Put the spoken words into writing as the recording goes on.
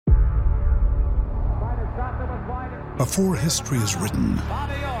Before history is written,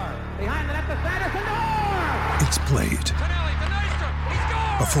 it's played.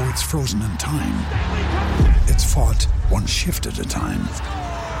 Before it's frozen in time, it's fought one shift at a time.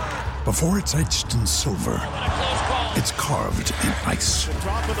 Before it's etched in silver, it's carved in ice.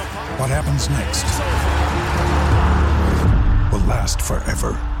 What happens next will last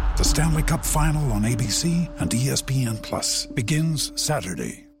forever. The Stanley Cup Final on ABC and ESPN Plus begins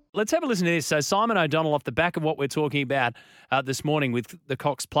Saturday. Let's have a listen to this. So Simon O'Donnell, off the back of what we're talking about this morning with the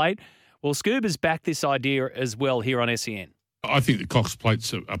Cox Plate, well, Scoob has backed this idea as well here on SEN. I think the Cox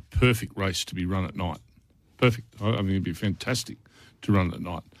Plate's a perfect race to be run at night. Perfect. I think it'd be fantastic to run at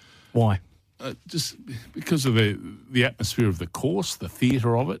night. Why? Just because of the atmosphere of the course, the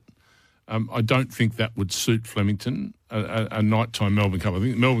theatre of it. I don't think that would suit Flemington, a nighttime Melbourne Cup. I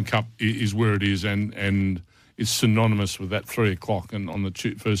think the Melbourne Cup is where it is and is synonymous with that 3 o'clock and on the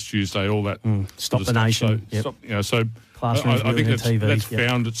first Tuesday, all that. Stop the nation. So Classrooms I think that's TV.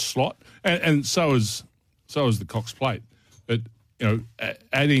 found its slot, and so is the Cox Plate. But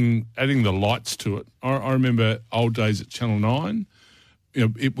adding the lights to it. I remember old days at Channel 9.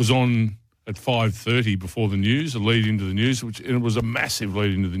 It was on at 5:30 before the news, a lead into the news, and it was a massive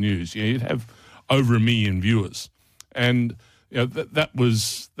lead into the news. You'd have over 1 million viewers, and that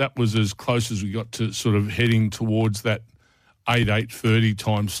was as close as we got to sort of heading towards that 8:30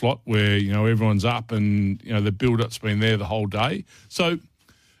 time slot where everyone's up and the build-up's been there the whole day. So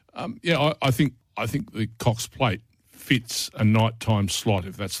I think the Cox Plate fits a nighttime slot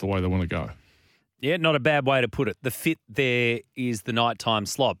if that's the way they want to go. Yeah, not a bad way to put it. The fit there is the nighttime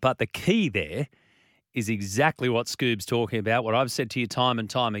slot. But the key there is exactly what Scoob's talking about, what I've said to you time and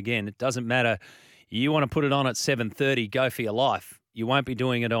time again. It doesn't matter. You want to put it on at 7:30, go for your life. You won't be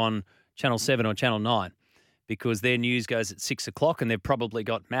doing it on Channel 7 or Channel 9 because their news goes at 6 o'clock and they've probably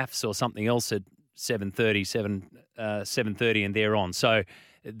got maths or something else at 7:30 and they're on. So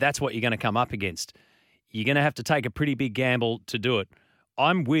that's what you're going to come up against. You're going to have to take a pretty big gamble to do it.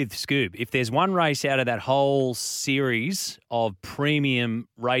 I'm with Scoob. If there's one race out of that whole series of premium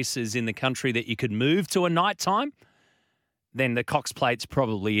races in the country that you could move to a nighttime, then the Cox Plate's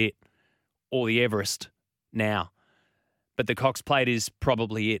probably it, or the Everest now. But the Cox Plate is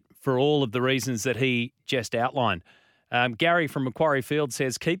probably it for all of the reasons that he just outlined. Gary from Macquarie Field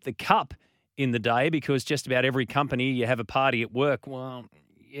says, keep the Cup in the day because just about every company you have a party at work. Well,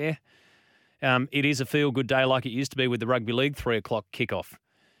 yeah. It is a feel-good day like it used to be with the Rugby League 3 o'clock kickoff.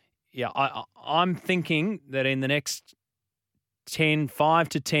 Yeah, I'm thinking that in the next 5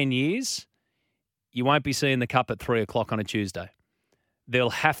 to 10 years, you won't be seeing the Cup at 3 o'clock on a Tuesday. There'll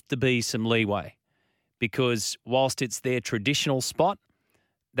have to be some leeway because whilst it's their traditional spot,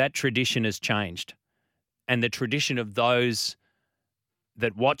 that tradition has changed. And the tradition of those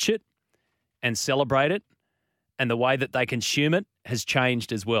that watch it and celebrate it and the way that they consume it has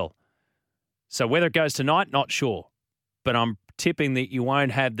changed as well. So whether it goes tonight, not sure. But I'm tipping that you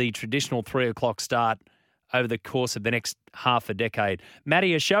won't have the traditional 3 o'clock start over the course of the next half a decade.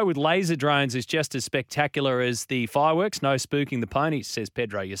 Matty, a show with laser drones is just as spectacular as the fireworks. No spooking the ponies, says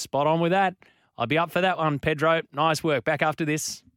Pedro. You're spot on with that. I'll be up for that one, Pedro. Nice work. Back after this.